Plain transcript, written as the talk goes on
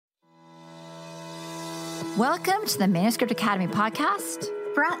Welcome to the Manuscript Academy podcast,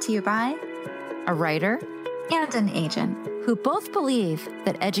 brought to you by a writer and an agent who both believe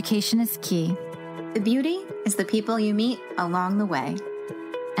that education is key. The beauty is the people you meet along the way.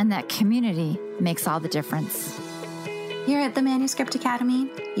 And that community makes all the difference. Here at the Manuscript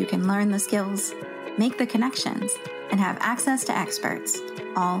Academy, you can learn the skills, make the connections, and have access to experts,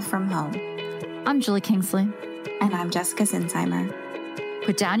 all from home. I'm Julie Kingsley. And I'm Jessica Zinsheimer.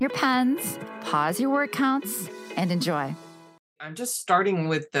 Put down your pens, pause your word counts, and enjoy. I'm just starting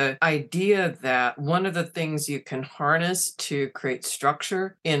with the idea that one of the things you can harness to create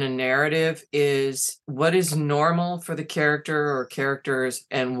structure in a narrative is what is normal for the character or characters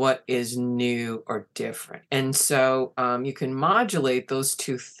and what is new or different. And so you can modulate those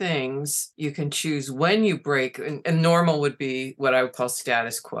two things. You can choose when you break, and normal would be what I would call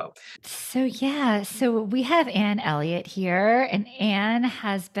status quo. So we have Elliott here, and Anne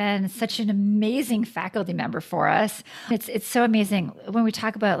has been such an amazing faculty member for us. It's so amazing when we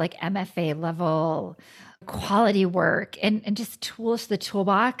talk about like MFA level quality work and just tools to the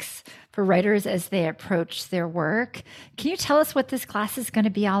toolbox for writers as they approach their work. Can you tell us what this class is going to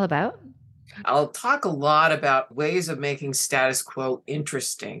be all about? I'll talk a lot about ways of making status quo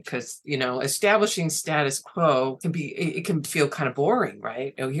interesting because, establishing status quo it can feel kind of boring,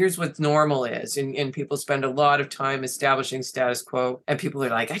 right? Here's what normal is. And people spend a lot of time establishing status quo and people are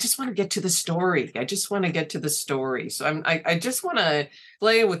like, I just want to get to the story. So I just want to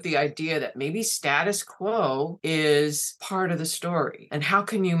play with the idea that maybe status quo is part of the story. And how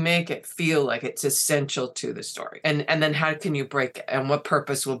can you make it feel like it's essential to the story? And then how can you break it? And what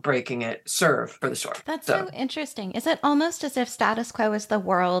purpose will breaking it serve for the story? That's so interesting. Is it almost as if status quo is the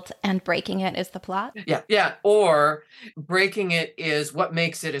world and breaking it is the plot? Yeah. Or breaking it is what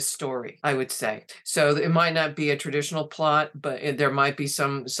makes it a story, I would say. So it might not be a traditional plot, but there might be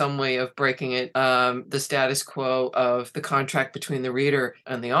some way of breaking it. The status quo of the contract between the reader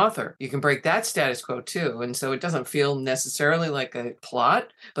and the author. You can break that status quo too. And so it doesn't feel necessarily like a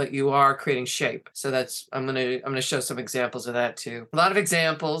plot, but you are creating shape. So I'm gonna show some examples of that too. A lot of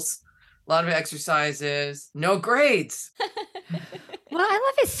examples. A lot of exercises, no grades. Well, I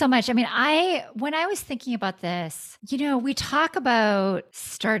love it so much. I mean, when I was thinking about this, we talk about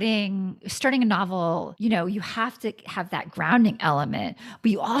starting a novel, you have to have that grounding element,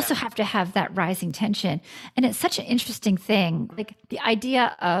 but you also have to have that rising tension. And it's such an interesting thing, like the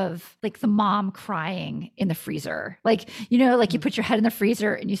idea of like the mom crying in the freezer, you put your head in the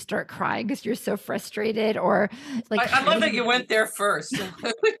freezer and you start crying because you're so frustrated, or like I love that you went there first.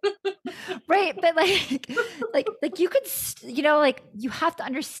 Right. But like you could, you have to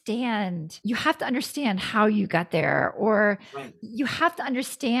understand how you got there, or right. You have to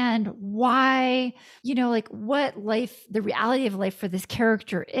understand why, what life, the reality of life for this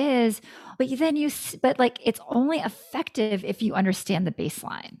character is, but it's only effective if you understand the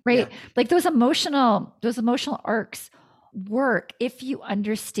baseline, right? Yeah. Like those emotional arcs work if you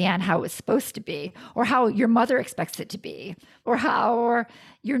understand how it's supposed to be, or how your mother expects it to be, or how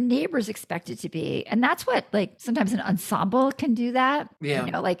your neighbors expect it to be. And that's what, sometimes an ensemble can do that.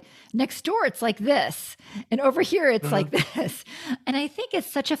 Yeah. Next door, it's like this. And over here, it's like this. And I think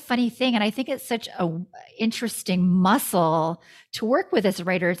it's such a funny thing. And I think it's such a interesting muscle to work with as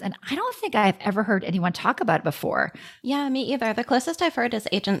writers. And I don't think I've ever heard anyone talk about it before. Yeah, me either. The closest I've heard is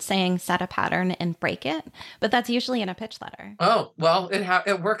agents saying set a pattern and break it. But that's usually in a pitch letter. Oh, well,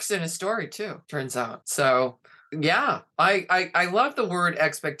 it works in a story too, turns out. So yeah, I love the word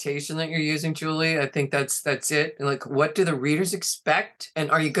expectation that you're using, Julie. I think that's it. Like, what do the readers expect?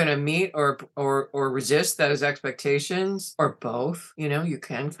 And are you going to meet or resist those expectations, or both? You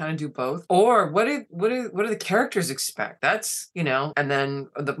can kind of do both. Or what do the characters expect? That's, and then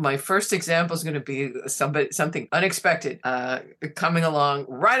my first example is going to be something unexpected coming along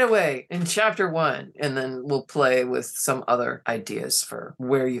right away in chapter 1. And then we'll play with some other ideas for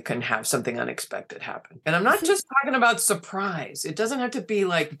where you can have something unexpected happen. And I'm not just talking about surprise. It doesn't have to be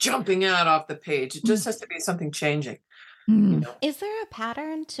like jumping out off the page. It just has to be something changing. Is there a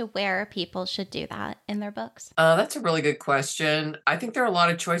pattern to where people should do that in their books? That's a really good question. I think there are a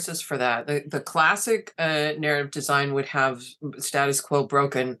lot of choices for that. The classic narrative design would have status quo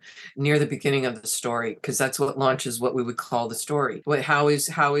broken near the beginning of the story, because that's what launches what we would call the story. How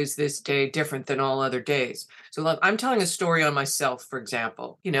is this day different than all other days? So I'm telling a story on myself, for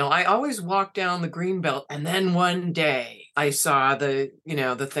example. I always walk down the green belt, and then one day I saw the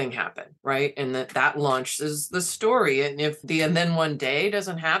thing happen, right? And that launches the story. And if and then one day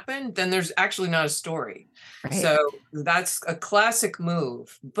doesn't happen, then there's actually not a story. Right. So that's a classic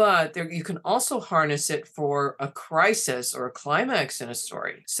move, but you can also harness it for a crisis or a climax in a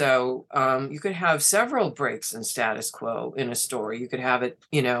story. So you could have several breaks in status quo in a story. You could have it,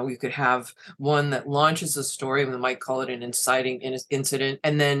 you could have one that launches a story, and we might call it an inciting incident.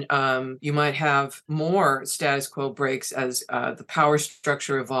 And then you might have more status quo breaks as the power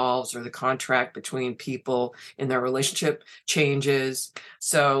structure evolves or the contract between people in their relationship changes.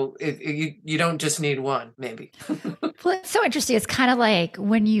 So you don't just need one, maybe. Well, it's so interesting. It's kind of like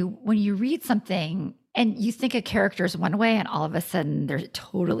when you read something and you think a character is one way and all of a sudden they're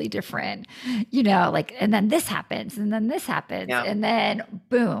totally different, and then this happens and then this happens and then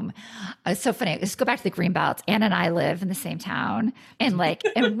boom. It's so funny. Let's go back to the Greenbelts. Anna and I live in the same town. And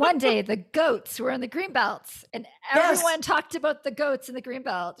and one day the goats were in the Greenbelts and everyone talked about the goats in the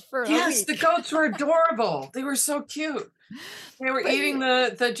Greenbelt for a week. The goats were adorable. They were so cute. They were eating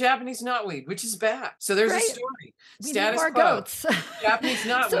the Japanese knotweed, which is bad. So there's a story. We Status need more quo. Goats. Japanese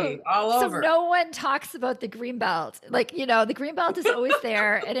knotweed all over. So no one talks about the Greenbelt. The Greenbelt is always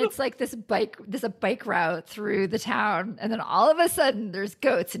there, and it's like there's a bike route through the town, and then all of a sudden there's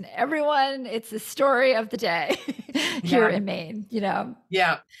goats, and everyone, it's the story of the day here in Maine.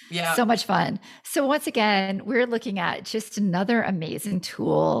 Yeah. So much fun. So once again, we're looking at just another amazing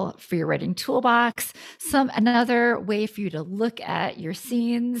tool for your writing toolbox. Another way for you to look at your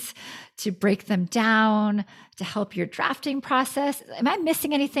scenes, to break them down, to help your drafting process. Am I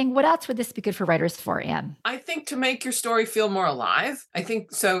missing anything? What else would this be good for writers for, Anne? I think to make your story feel more alive. I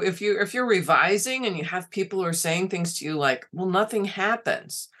think so. If you're revising and you have people who are saying things to you like, well, nothing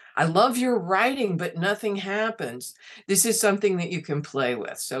happens. I love your writing, but nothing happens. This is something that you can play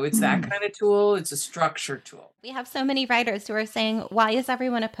with. So it's that kind of tool. It's a structure tool. We have so many writers who are saying, why is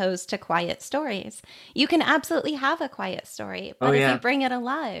everyone opposed to quiet stories? You can absolutely have a quiet story, but if you bring it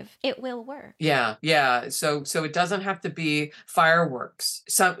alive, it will work. Yeah. So it doesn't have to be fireworks.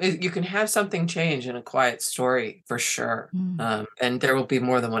 You can have something change in a quiet story for sure. And there will be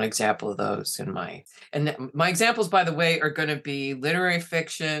more than one example of those in my examples, by the way, are going to be literary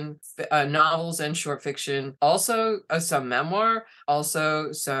fiction, novels and short fiction, also some memoir,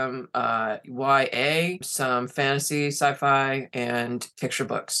 also some YA, some fantasy, sci-fi, and picture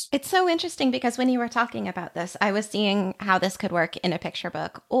books. It's so interesting because when you were talking about this, I was seeing how this could work in a picture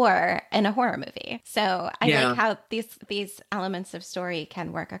book or in a horror movie. So I like how these elements of story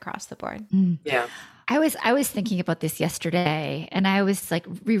can work across the board. Yeah. I was thinking about this yesterday, and I was like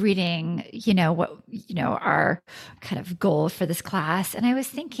rereading, our kind of goal for this class. And I was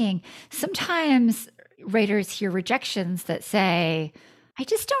thinking sometimes writers hear rejections that say, I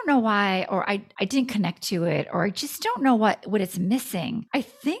just don't know why, or I didn't connect to it, or I just don't know what it's missing. I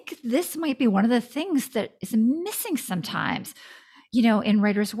think this might be one of the things that is missing sometimes, in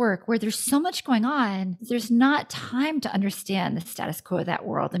writers' work, where there's so much going on, there's not time to understand the status quo of that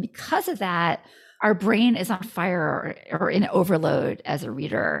world. And because of that, our brain is on fire or in overload as a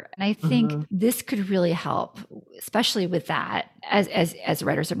reader. And I think this could really help, especially with that as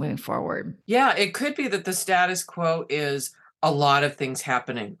writers are moving forward. Yeah, it could be that the status quo is a lot of things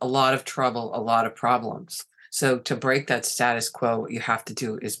happening, a lot of trouble, a lot of problems. So to break that status quo, what you have to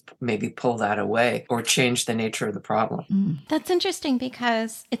do is maybe pull that away or change the nature of the problem. That's interesting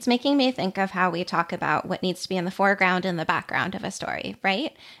because it's making me think of how we talk about what needs to be in the foreground and the background of a story,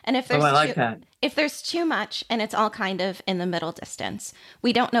 right? And if there's I like that. If there's too much and it's all kind of in the middle distance,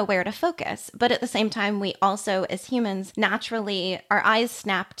 we don't know where to focus. But at the same time, we also, as humans, naturally, our eyes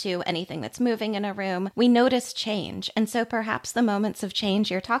snap to anything that's moving in a room. We notice change. And so perhaps the moments of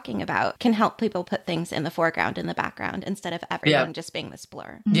change you're talking about can help people put things in the foreground and the background instead of everything just being this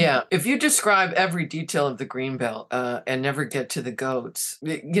blur. Yeah. If you describe every detail of the Greenbelt and never get to the goats,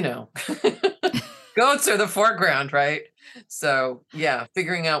 goats are the foreground, right? So yeah,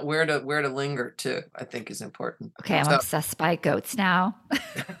 figuring out where to linger too, I think is important. Okay, I'm obsessed by goats now.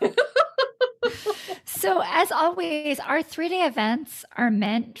 So as always, our 3-day events are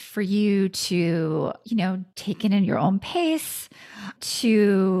meant for you to, take it in your own pace,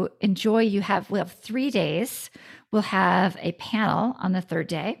 to enjoy. We'll have 3 days. We'll have a panel on the 3rd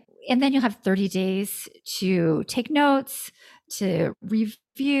day, and then you'll have 30 days to take notes, to review,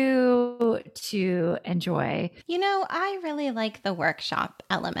 to enjoy. I really like the workshop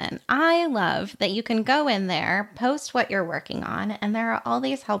element. I love that you can go in there, post what you're working on, and there are all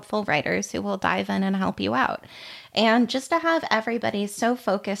these helpful writers who will dive in and help you out. And just to have everybody so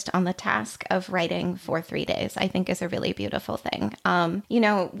focused on the task of writing for 3 days, I think is a really beautiful thing.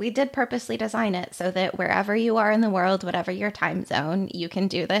 We did purposely design it so that wherever you are in the world, whatever your time zone, you can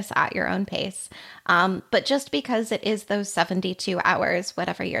do this at your own pace. But just because it is those 72 hours,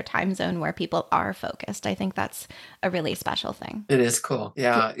 whatever your time zone where people are focused. I think that's a really special thing. It is cool.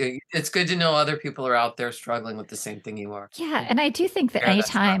 Yeah. It's good to know other people are out there struggling with the same thing you are. Yeah. And I do think that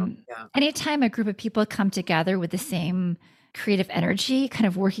anytime a group of people come together with the same creative energy, kind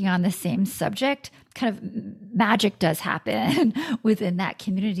of working on the same subject, kind of magic does happen within that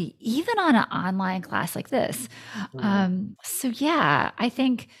community, even on an online class like this. So yeah, I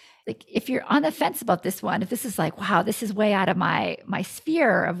think like if you're on the fence about this one, if this is like, wow, this is way out of my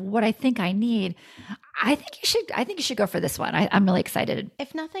sphere of what I think I need, I think you should go for this one. I'm really excited.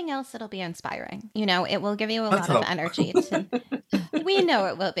 If nothing else, it'll be inspiring. You know, it will give you a lot of energy. We know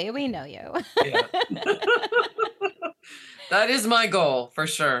it will be. We know you. Yeah. That is my goal for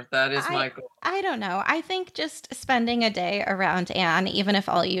sure. That is my goal. I don't know. I think just spending a day around Anne, even if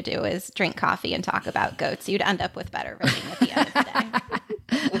all you do is drink coffee and talk about goats, you'd end up with better writing at the end of the day.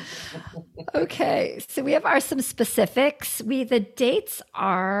 Okay, so we have some specifics. The dates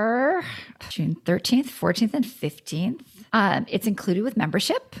are June 13th, 14th, and 15th. It's included with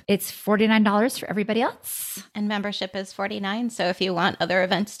membership. It's $49 for everybody else. And membership is $49. So if you want other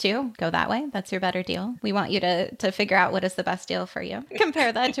events too, go that way. That's your better deal. We want you to figure out what is the best deal for you.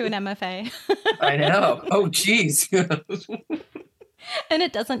 Compare that to an MFA. I know. Oh, geez. And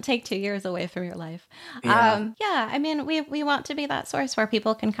it doesn't take 2 years away from your life. I mean, we want to be that source where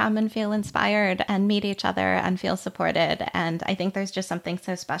people can come and feel inspired and meet each other and feel supported. And I think there's just something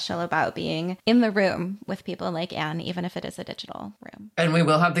so special about being in the room with people like Anne, even if it is a digital room. And we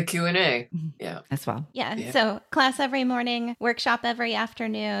will have the Q&A. Yeah. As well. Yeah. So class every morning, workshop every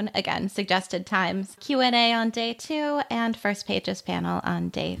afternoon. Again, suggested times, Q&A on day 2 and First Pages panel on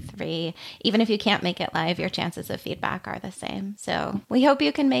day 3. Even if you can't make it live, your chances of feedback are the same. So we hope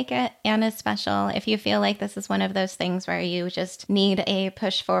you can make it. Anne is special. If you feel like this is one of those things where you just need a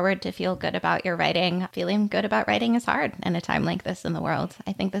push forward to feel good about your writing, feeling good about writing is hard in a time like this in the world.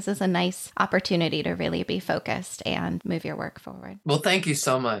 I think this is a nice opportunity to really be focused and move your work forward. Well, thank you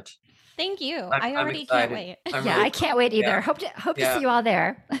so much. Thank you. I already can't wait. I can't wait either. Hope to see you all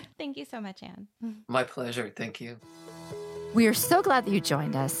there. Thank you so much, Anne. My pleasure. Thank you. We are so glad that you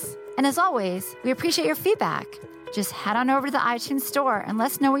joined us. And as always, we appreciate your feedback. Just head on over to the iTunes store and let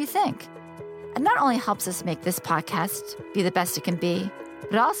us know what you think. It not only helps us make this podcast be the best it can be,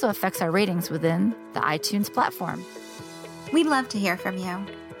 but it also affects our ratings within the iTunes platform. We'd love to hear from you.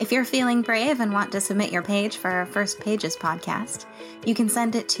 If you're feeling brave and want to submit your page for our First Pages podcast, you can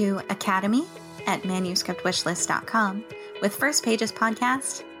send it to academy@manuscriptwishlist.com with First Pages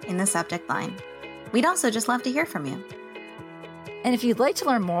podcast in the subject line. We'd also just love to hear from you. And if you'd like to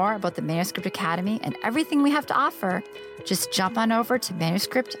learn more about the Manuscript Academy and everything we have to offer, just jump on over to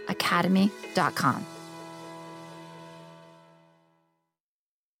manuscriptacademy.com.